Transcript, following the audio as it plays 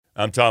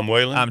I'm Tom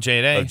Whalen. I'm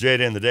Jay Day. Of Jay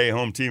Day and the Day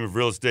Home Team of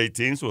Real Estate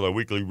Teams with our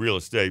weekly real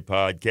estate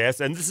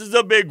podcast. And this is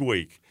a big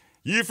week.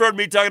 You've heard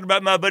me talking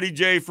about my buddy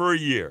Jay for a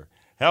year,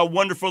 how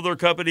wonderful their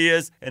company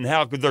is and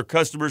how their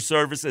customer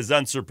service is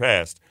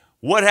unsurpassed.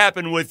 What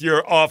happened with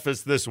your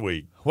office this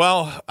week?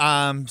 Well,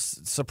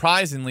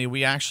 surprisingly,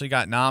 we actually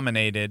got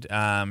nominated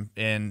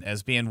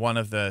as being one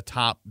of the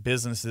top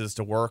businesses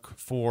to work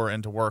for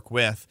and to work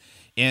with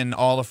in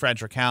all of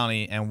Frederick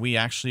County, and we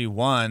actually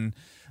won.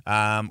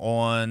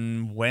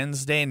 On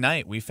Wednesday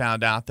night, we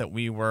found out that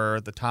we were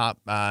the top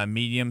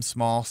medium,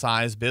 small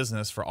size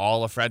business for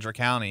all of Frederick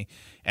County.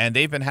 And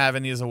they've been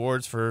having these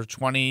awards for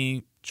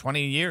 20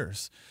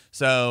 years.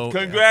 So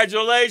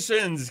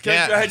congratulations.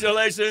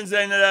 Congratulations.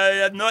 And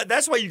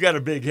that's why you got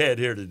a big head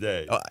here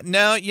today.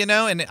 No,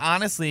 and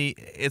honestly,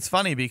 it's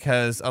funny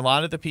because a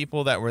lot of the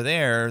people that were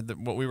there,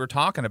 what we were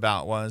talking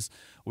about was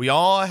we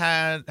all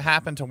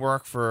happened to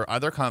work for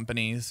other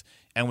companies,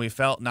 and we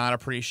felt not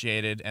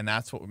appreciated, and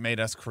that's what made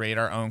us create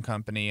our own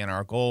company. And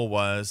our goal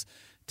was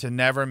to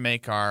never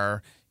make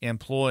our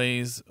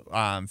employees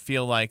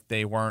feel like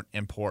they weren't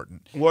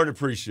important. Weren't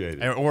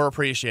appreciated. Or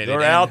appreciated.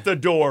 They're out the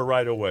door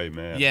right away,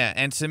 man. Yeah,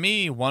 and to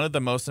me, one of the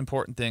most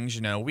important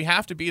things, we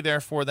have to be there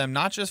for them,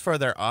 not just for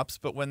their ups,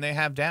 but when they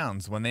have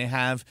downs, when they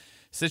have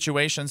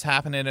situations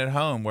happening at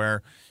home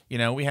where,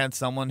 we had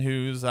someone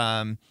whose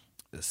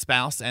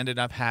spouse ended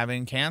up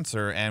having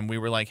cancer, and we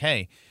were like,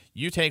 hey,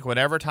 you take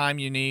whatever time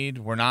you need.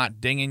 We're not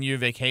dinging you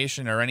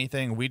vacation or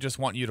anything. We just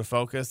want you to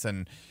focus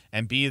and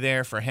be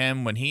there for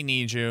him when he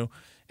needs you.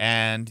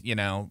 And,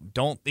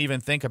 don't even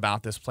think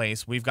about this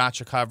place. We've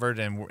got you covered,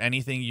 and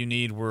anything you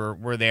need,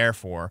 we're there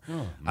for.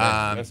 Oh,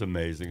 man, that's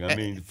amazing. I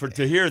mean,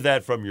 to hear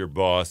that from your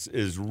boss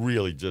is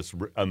really just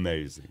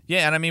amazing.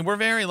 Yeah, and we're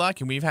very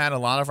lucky. We've had a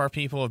lot of our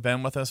people have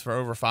been with us for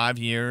over 5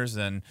 years,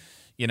 and,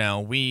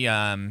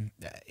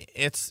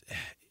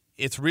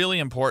 it's really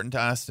important to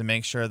us to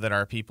make sure that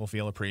our people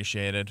feel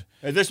appreciated.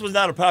 And this was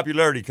not a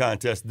popularity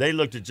contest. They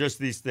looked at just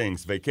these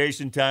things: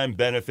 vacation time,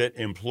 benefit,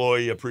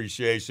 employee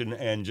appreciation,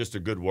 and just a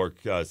good work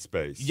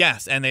space.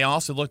 Yes, and they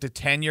also looked at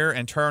tenure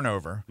and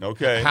turnover.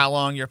 Okay. How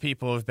long your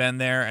people have been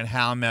there and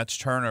how much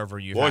turnover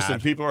you've had. Boy,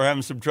 some people are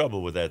having some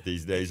trouble with that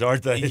these days,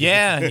 aren't they?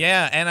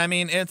 Yeah.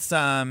 And it's...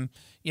 and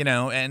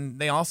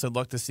they also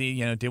look to see,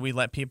 did we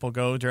let people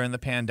go during the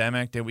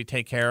pandemic? Did we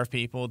take care of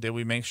people? Did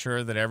we make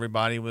sure that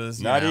everybody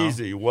was not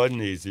easy? It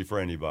wasn't easy for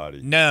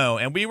anybody. No,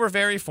 and we were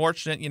very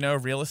fortunate.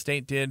 Real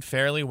estate did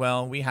fairly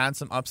well. We had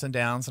some ups and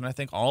downs, and I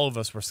think all of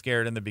us were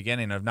scared in the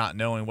beginning of not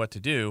knowing what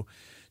to do.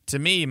 To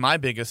me, my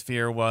biggest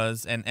fear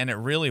was, and it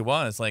really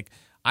was, like,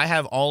 I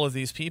have all of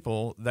these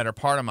people that are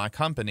part of my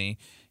company,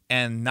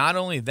 and not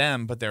only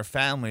them, but their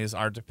families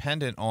are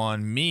dependent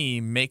on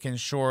me making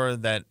sure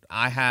that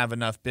I have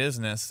enough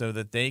business so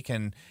that they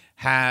can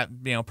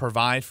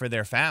provide for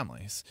their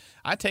families.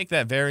 I take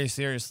that very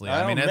seriously.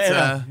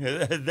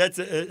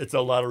 It's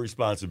a lot of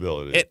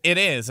responsibility. It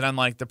is, and I'm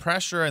like, the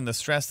pressure and the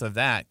stress of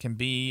that can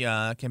be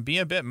a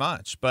bit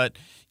much. But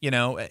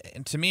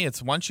to me,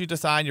 it's once you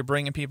decide you're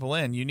bringing people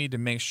in, you need to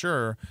make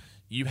sure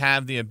you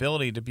have the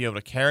ability to be able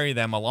to carry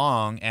them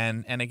along.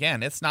 And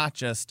again, it's not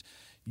just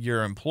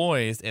your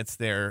employees, it's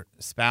their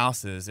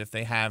spouses, if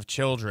they have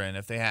children,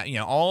 if they have,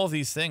 all of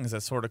these things that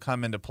sort of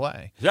come into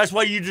play. That's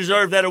why you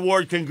deserve that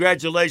award.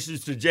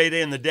 Congratulations to Jay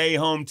Day and the Day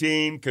Home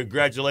Team.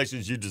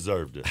 Congratulations, you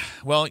deserved it.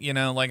 Well,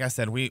 like I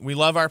said, we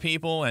love our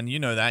people, and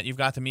that. You've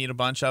got to meet a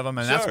bunch of them,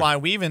 and That's why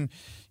we even...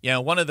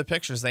 one of the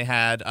pictures they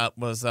had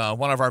was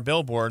one of our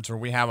billboards where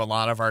we have a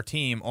lot of our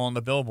team on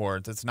the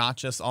billboards. It's not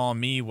just all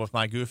me with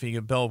my goofy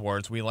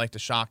billboards. We like to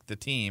shock the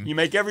team. You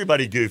make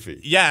everybody goofy.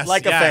 Yes.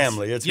 Like a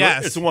family.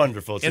 It's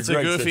wonderful. It's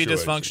a goofy,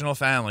 dysfunctional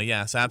family.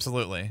 Yes,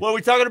 absolutely. Well, we're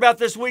talking about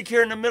this week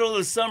here in the middle of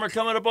the summer,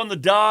 coming up on the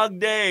dog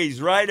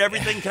days, right?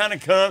 Everything kind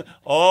of comes.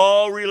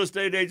 All real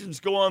estate agents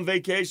go on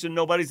vacation.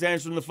 Nobody's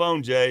answering the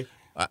phone, Jay.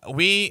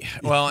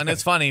 And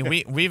it's funny,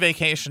 we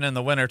vacation in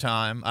the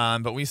wintertime,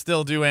 but we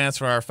still do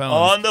answer our phones.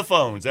 On the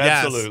phones,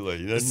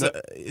 absolutely. Yes.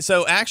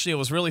 So actually, it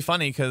was really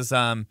funny because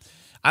I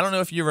don't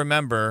know if you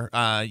remember,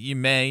 you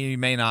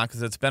may not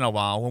because it's been a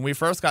while. When we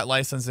first got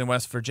licensed in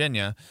West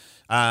Virginia,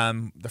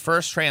 the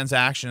first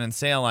transaction and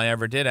sale I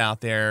ever did out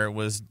there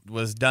was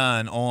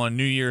done on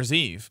New Year's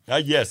Eve.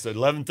 Yes, at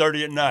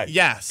 11:30 at night.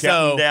 Yes,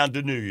 counting down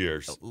to New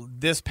Year's.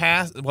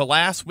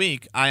 Last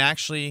week, I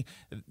actually,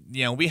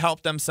 we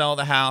helped them sell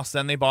the house.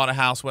 Then they bought a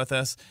house with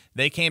us.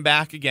 They came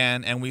back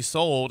again, and we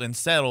sold and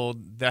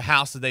settled the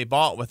house that they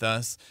bought with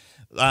us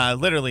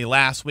literally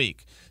last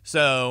week.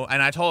 So,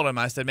 and I told them,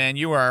 I said, man,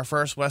 you are our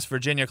first West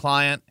Virginia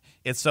client.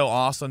 It's so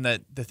awesome to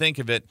think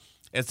of it.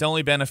 It's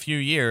only been a few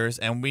years,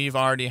 and we've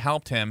already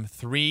helped him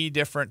 3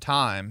 different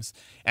times.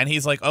 And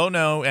he's like, oh,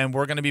 no, and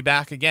we're going to be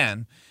back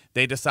again.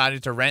 They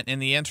decided to rent in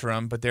the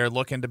interim, but they're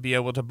looking to be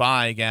able to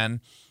buy again.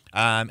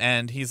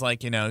 And he's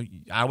like,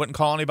 I wouldn't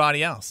call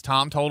anybody else.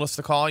 Tom told us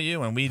to call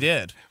you, and we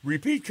did.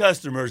 Repeat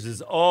customers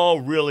is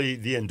all really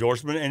the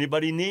endorsement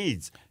anybody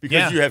needs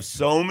because you have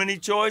so many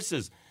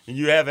choices. and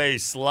you have a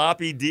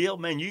sloppy deal,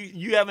 man,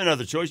 you have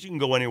another choice. You can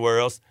go anywhere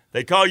else.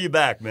 They call you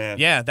back, man.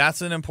 Yeah,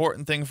 that's an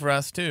important thing for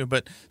us too.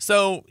 But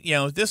so,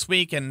 this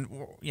week, and,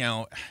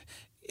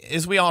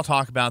 as we all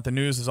talk about, the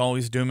news is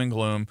always doom and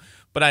gloom.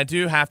 But I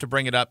do have to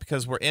bring it up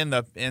because we're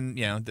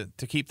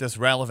to keep this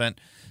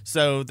relevant.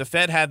 So the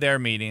Fed had their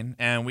meeting,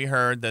 and we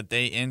heard that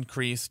they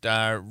increased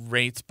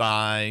rates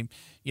by,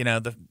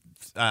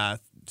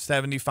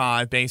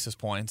 75 basis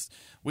points.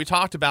 We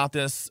talked about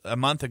this a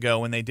month ago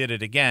when they did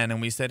it again,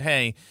 and we said,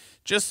 hey,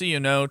 just so you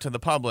know, to the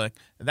public,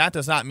 that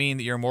does not mean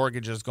that your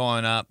mortgage is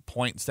going up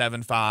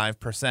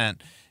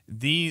 0.75%.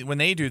 When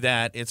they do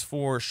that, it's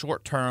for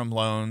short-term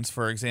loans,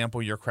 for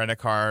example, your credit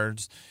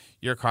cards,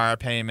 your car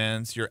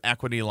payments, your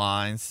equity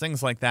lines,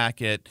 things like that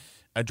get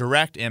a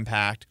direct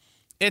impact.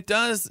 It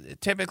does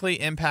typically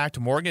impact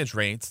mortgage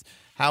rates.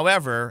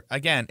 However,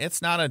 again,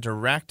 it's not a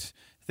direct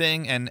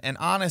thing, and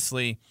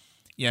honestly,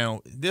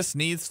 this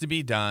needs to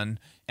be done,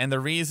 and the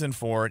reason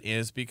for it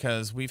is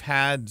because we've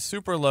had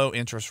super low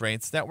interest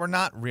rates that were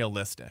not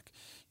realistic.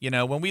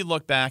 When we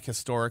look back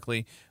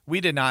historically, we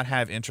did not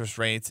have interest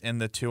rates in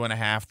the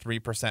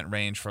 2.5-3%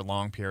 range for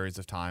long periods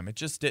of time. It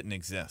just didn't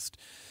exist.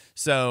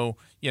 So,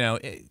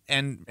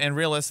 and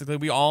realistically,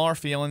 we all are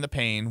feeling the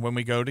pain when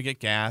we go to get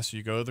gas,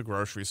 you go to the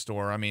grocery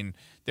store. I mean,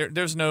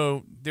 there's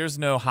no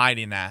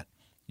hiding that.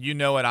 You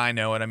know it, I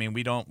know it. I mean,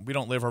 we don't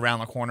live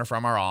around the corner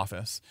from our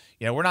office.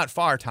 We're not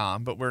far,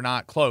 Tom, but we're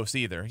not close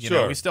either.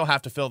 Sure. We still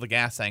have to fill the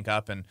gas tank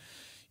up, and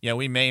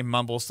we may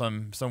mumble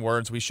some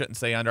words we shouldn't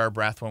say under our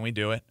breath when we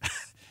do it.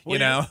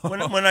 When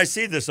I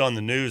see this on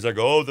the news, I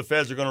go, the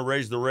Feds are going to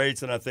raise the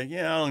rates. And I think,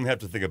 I don't even have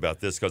to think about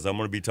this because I'm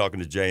going to be talking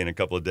to Jay in a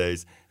couple of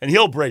days. And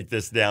he'll break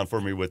this down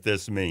for me what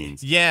this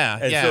means. Yeah.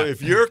 So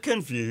if you're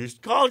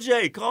confused, call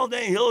Jay. Call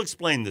Dane. He'll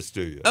explain this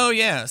to you. Oh,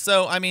 yeah.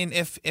 So, I mean,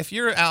 if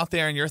you're out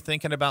there and you're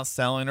thinking about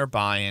selling or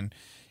buying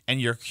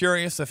and you're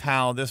curious of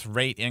how this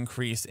rate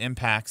increase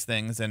impacts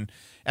things, and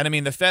I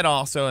mean, the Fed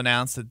also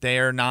announced that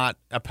they're not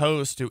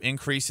opposed to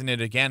increasing it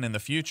again in the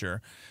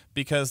future,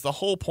 because the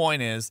whole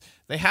point is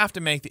they have to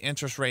make the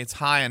interest rates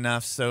high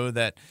enough so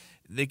that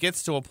it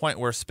gets to a point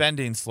where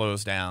spending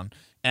slows down.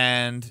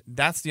 And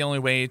that's the only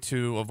way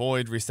to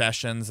avoid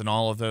recessions and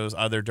all of those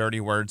other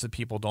dirty words that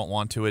people don't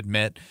want to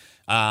admit.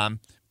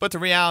 But the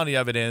reality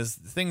of it is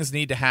things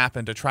need to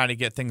happen to try to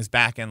get things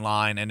back in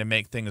line and to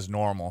make things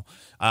normal.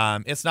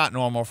 It's not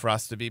normal for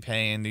us to be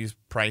paying these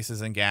prices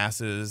and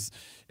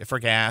for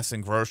gas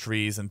and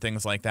groceries and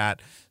things like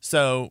that.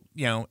 So,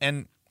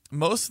 and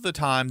most of the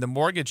time the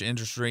mortgage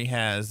industry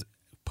has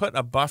put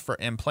a buffer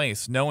in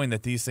place knowing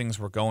that these things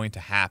were going to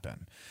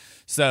happen.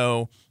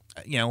 So,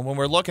 when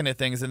we're looking at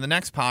things in the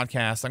next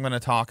podcast, I'm going to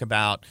talk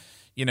about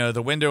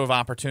the window of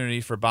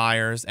opportunity for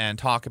buyers and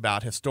talk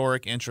about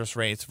historic interest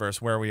rates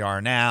versus where we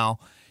are now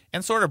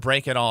and sort of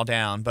break it all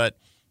down. But,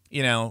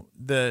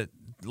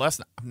 let's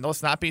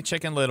not be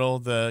Chicken Little.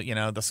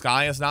 The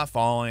sky is not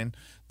falling.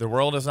 The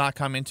world is not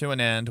coming to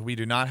an end. We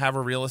do not have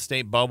a real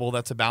estate bubble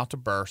that's about to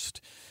burst.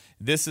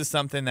 This is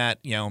something that,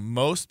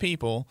 most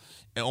people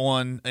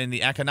in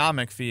the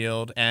economic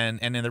field and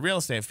in the real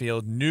estate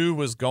field knew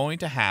was going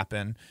to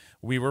happen.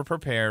 We were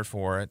prepared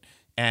for it.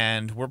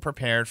 And we're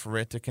prepared for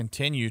it to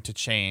continue to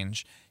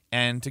change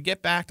and to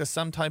get back to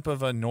some type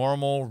of a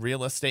normal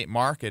real estate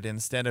market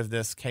instead of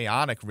this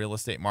chaotic real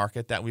estate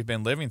market that we've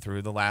been living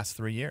through the last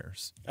 3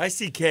 years. I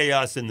see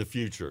chaos in the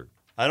future.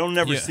 I don't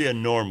never see a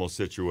normal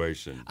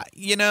situation.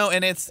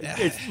 And it's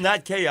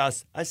not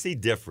chaos. I see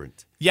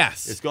different.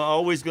 Yes. It's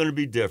always going to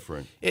be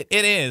different. It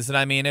is. And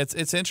I mean,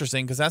 it's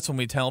interesting because that's when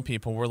we tell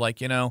people, we're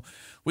like,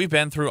 we've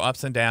been through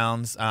ups and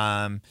downs.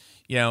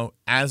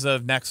 As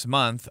of next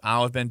month,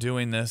 I'll have been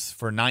doing this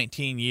for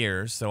 19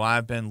 years. So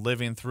I've been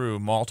living through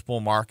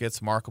multiple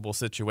markets, marketable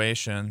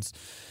situations.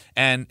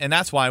 And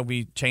that's why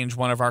we changed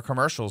one of our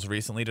commercials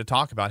recently to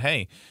talk about,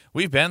 hey,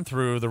 we've been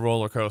through the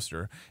roller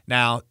coaster.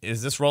 Now,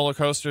 is this roller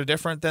coaster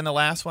different than the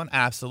last one?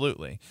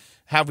 Absolutely.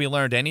 Have we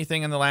learned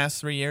anything in the last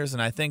 3 years?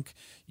 And I think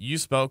you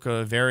spoke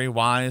a very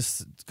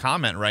wise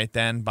comment right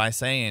then by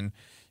saying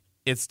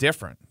it's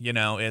different.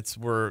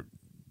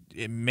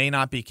 It may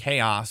not be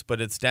chaos, but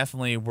it's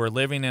definitely, we're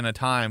living in a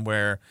time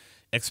where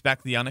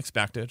expect the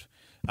unexpected.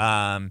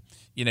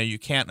 You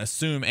can't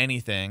assume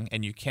anything,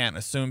 and you can't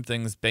assume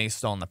things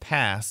based on the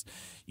past.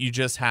 You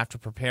just have to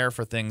prepare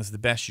for things the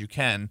best you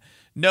can,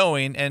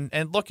 knowing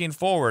and looking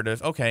forward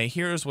of, okay,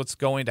 here's what's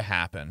going to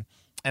happen.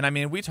 And I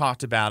mean, we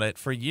talked about it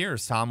for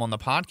years, Tom, on the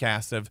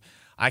podcast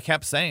I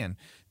kept saying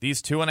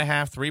these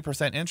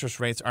 2.5-3% interest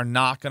rates are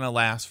not going to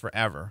last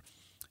forever.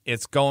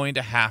 It's going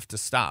to have to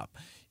stop.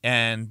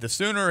 And the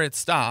sooner it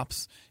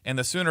stops and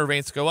the sooner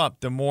rates go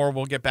up, the more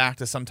we'll get back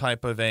to some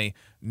type of a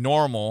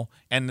normal.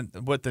 And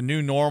what the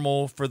new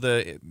normal for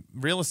the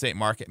real estate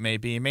market may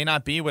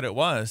not be what it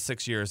was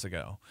 6 years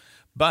ago.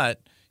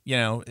 But,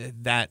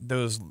 that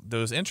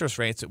those interest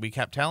rates that we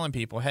kept telling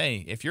people,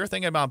 hey, if you're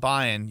thinking about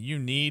buying, you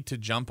need to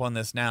jump on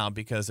this now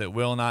because it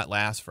will not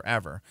last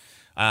forever.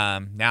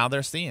 Now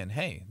they're seeing,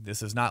 hey,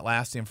 this is not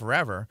lasting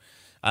forever.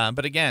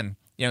 But again,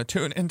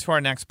 tune into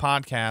our next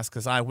podcast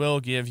because I will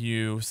give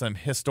you some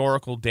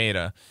historical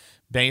data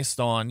based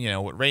on,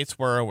 what rates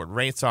were, what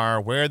rates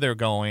are, where they're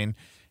going,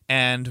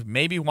 and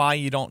maybe why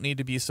you don't need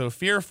to be so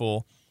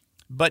fearful.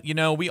 But,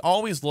 we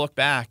always look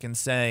back and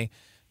say,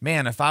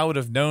 man, if I would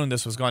have known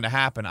this was going to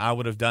happen, I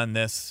would have done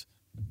this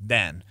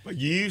then. But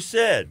you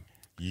said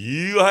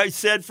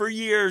for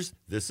years,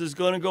 this is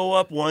going to go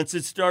up. Once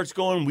it starts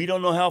going, we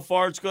don't know how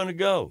far it's going to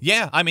go.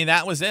 Yeah, I mean,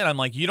 that was it. I'm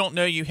like, you don't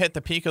know you hit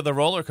the peak of the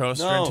roller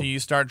coaster until you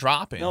start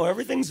dropping. No,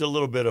 everything's a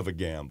little bit of a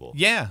gamble.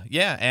 Yeah.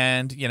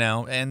 And,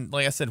 and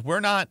like I said, we're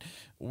not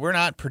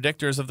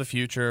predictors of the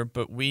future,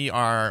 but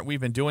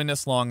we've been doing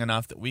this long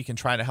enough that we can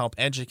try to help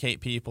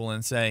educate people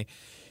and say,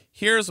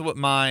 here's what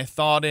my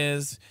thought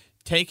is.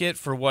 Take it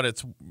for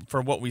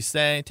what we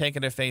say, take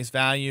it at face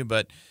value,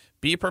 but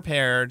be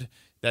prepared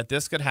that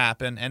this could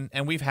happen.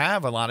 And we've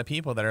have a lot of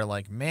people that are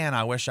like, man,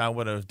 I wish I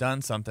would have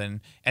done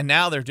something. And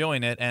now they're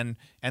doing it. And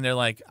they're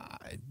like,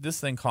 this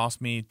thing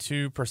cost me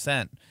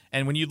 2%.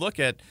 And when you look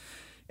at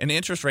an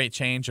interest rate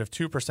change of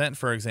 2%,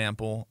 for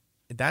example,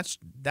 that's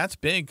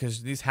big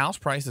because these house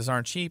prices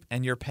aren't cheap.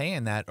 And you're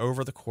paying that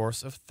over the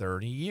course of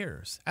 30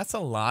 years. That's a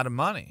lot of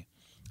money.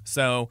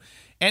 So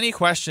any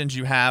questions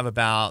you have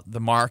about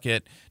the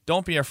market,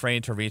 don't be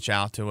afraid to reach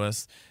out to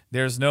us.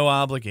 There's no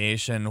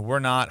obligation. We're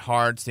not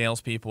hard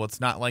salespeople.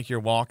 It's not like you're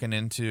walking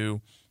into,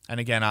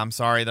 and again, I'm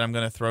sorry that I'm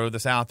going to throw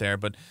this out there,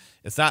 but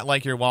it's not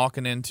like you're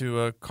walking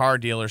into a car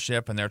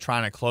dealership and they're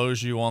trying to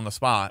close you on the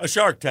spot. A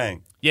Shark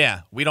Tank.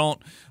 Yeah, we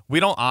don't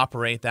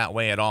operate that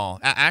way at all.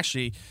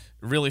 Actually,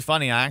 really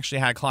funny, I actually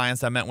had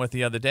clients I met with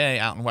the other day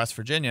out in West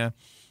Virginia,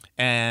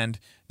 and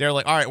they're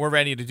like, all right, we're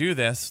ready to do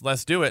this.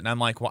 Let's do it. And I'm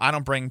like, well, I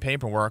don't bring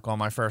paperwork on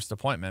my first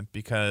appointment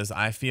because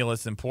I feel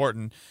it's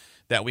important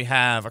that we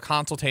have a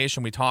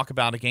consultation. We talk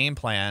about a game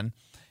plan.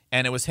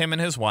 And it was him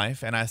and his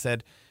wife. And I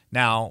said,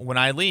 now, when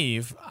I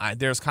leave,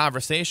 there's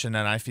conversation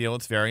and I feel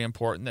it's very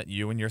important that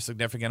you and your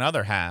significant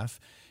other have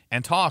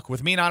and talk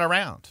with me not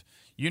around.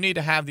 You need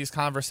to have these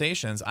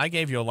conversations. I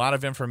gave you a lot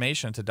of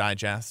information to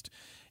digest.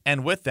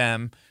 And with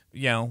them,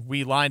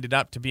 we lined it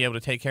up to be able to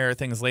take care of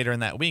things later in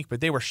that week,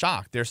 but they were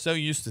shocked. They're so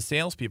used to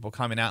salespeople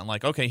coming out and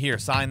like, okay, here,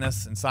 sign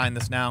this and sign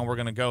this now. We're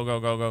going to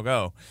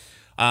go.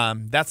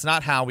 That's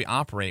not how we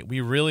operate.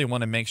 We really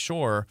want to make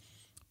sure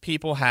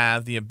people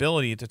have the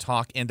ability to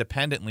talk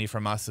independently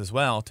from us as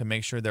well to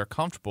make sure they're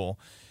comfortable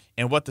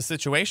in what the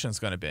situation is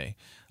going to be.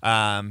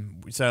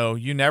 So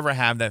you never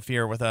have that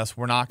fear with us.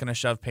 We're not going to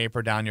shove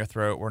paper down your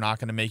throat. We're not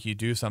going to make you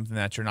do something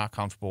that you're not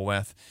comfortable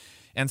with.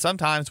 And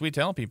sometimes we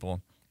tell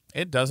people,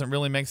 it doesn't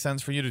really make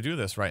sense for you to do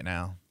this right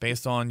now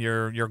based on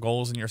your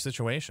goals and your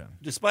situation.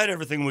 Despite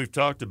everything we've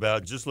talked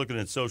about, just looking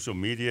at social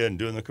media and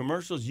doing the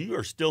commercials, you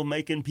are still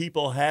making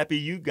people happy.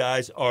 You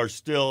guys are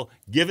still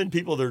giving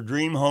people their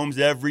dream homes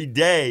every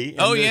day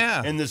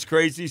in this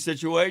crazy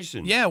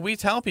situation. Yeah, we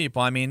tell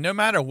people, no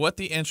matter what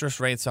the interest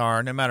rates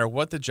are, no matter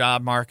what the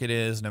job market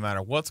is, no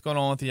matter what's going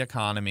on with the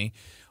economy,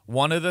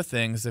 one of the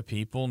things that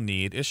people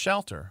need is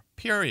shelter,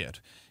 period.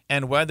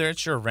 And whether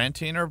it's you're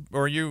renting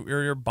or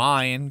you're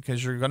buying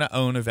because you're going to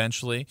own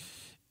eventually,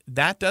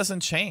 that doesn't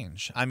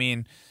change.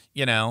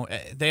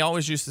 They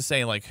always used to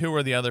say, like, who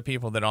are the other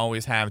people that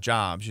always have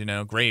jobs,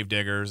 grave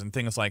diggers and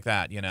things like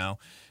that,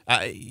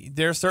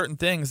 There are certain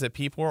things that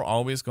people are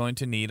always going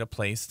to need a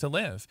place to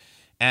live.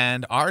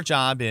 And our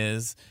job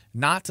is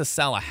not to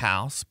sell a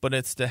house, but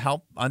it's to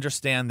help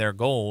understand their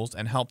goals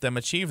and help them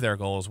achieve their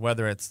goals,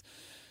 whether it's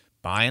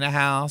buying a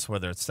house,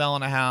 whether it's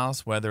selling a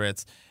house, whether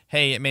it's,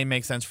 hey, it may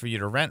make sense for you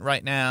to rent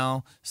right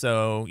now,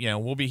 so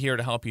we'll be here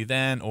to help you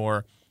then.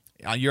 Or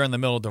you're in the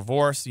middle of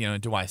divorce.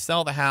 Do I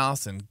sell the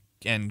house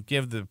and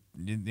give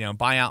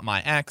buy out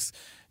my ex?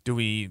 Do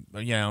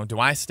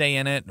I stay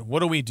in it? What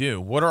do we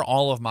do? What are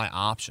all of my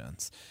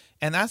options?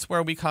 And that's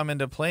where we come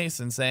into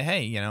place and say,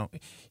 hey,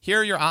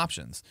 here are your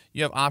options.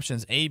 You have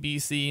options A, B,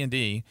 C, and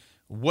D.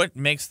 What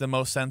makes the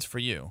most sense for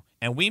you?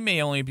 And we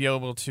may only be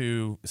able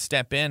to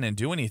step in and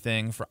do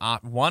anything for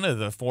one of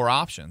the 4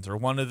 options or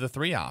one of the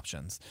 3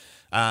 options.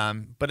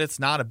 But it's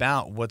not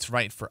about what's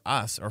right for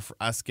us or for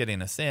us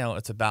getting a sale.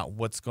 It's about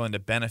what's going to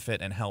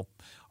benefit and help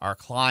our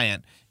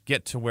client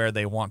get to where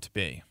they want to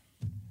be.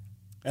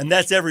 And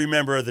that's every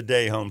member of the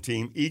Day Home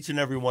team. Each and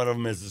every one of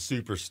them is a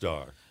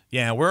superstar.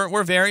 Yeah,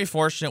 we're very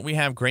fortunate. We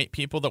have great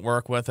people that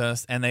work with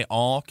us, and they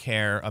all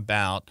care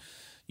about,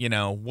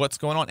 what's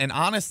going on. And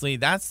honestly,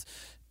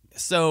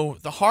 so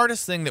the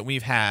hardest thing that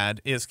we've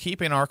had is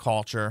keeping our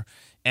culture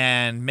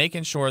and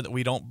making sure that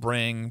we don't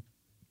bring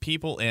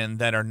people in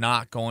that are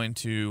not going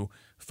to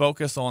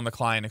focus on the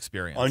client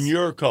experience. On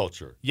your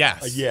culture.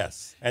 Yes.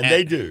 Yes. And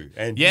they do.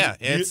 And yeah,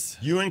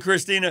 you and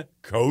Christina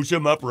coach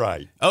them up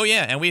right. Oh,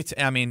 yeah.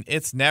 And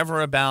it's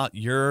never about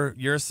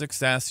your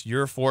success,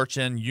 your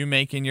fortune, you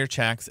making your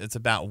checks. It's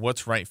about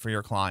what's right for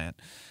your client.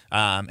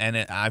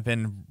 I've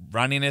been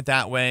running it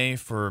that way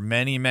for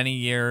many, many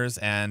years.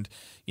 And,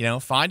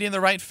 finding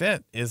the right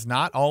fit is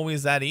not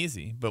always that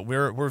easy. But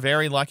we're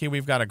very lucky.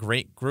 We've got a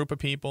great group of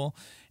people.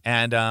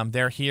 and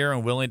they're here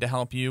and willing to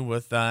help you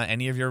with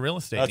any of your real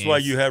estate That's needs. why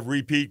you have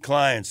repeat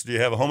clients. Do you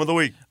have a home of the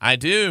week? I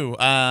do.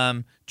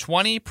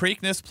 20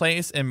 Preakness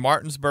Place in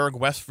Martinsburg,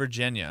 West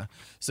Virginia.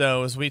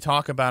 So as we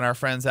talk about our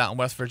friends out in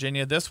West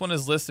Virginia, this one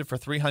is listed for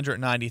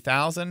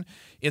 $390,000.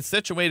 It's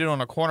situated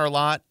on a corner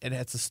lot, and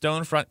it's a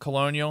stone front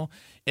colonial.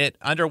 It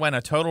underwent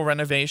a total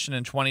renovation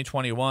in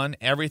 2021.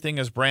 Everything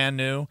is brand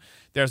new.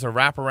 There's a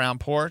wraparound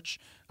porch,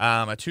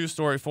 a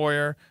 2-story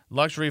foyer,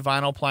 luxury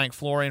vinyl plank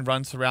flooring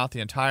runs throughout the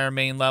entire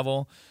main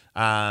level.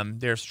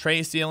 There's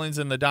tray ceilings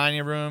in the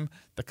dining room.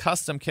 The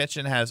custom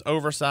kitchen has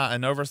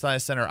an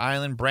oversized center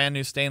island, brand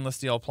new stainless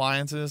steel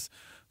appliances,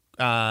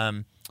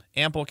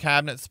 ample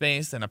cabinet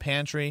space, and a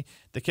pantry.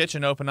 The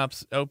kitchen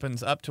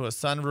opens up to a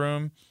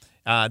sunroom.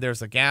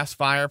 There's a gas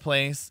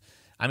fireplace.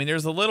 I mean,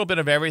 there's a little bit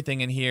of everything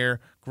in here.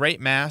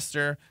 Great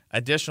master.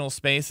 Additional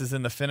space is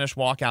in the finished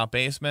walkout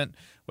basement,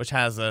 which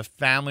has a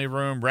family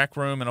room, rec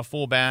room, and a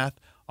full bath.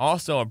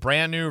 Also, a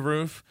brand new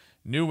roof,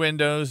 new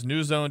windows,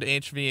 new zoned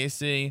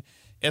HVAC.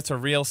 It's a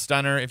real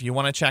stunner. If you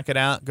want to check it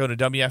out, go to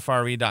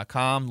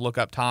WFRE.com, look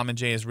up Tom and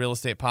Jay's Real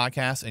Estate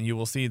Podcast, and you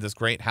will see this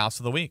great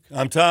house of the week.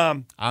 I'm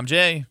Tom. I'm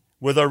Jay.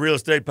 With our Real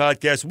Estate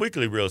Podcast,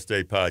 weekly real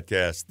estate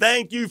podcast.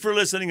 Thank you for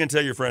listening, and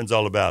tell your friends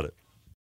all about it.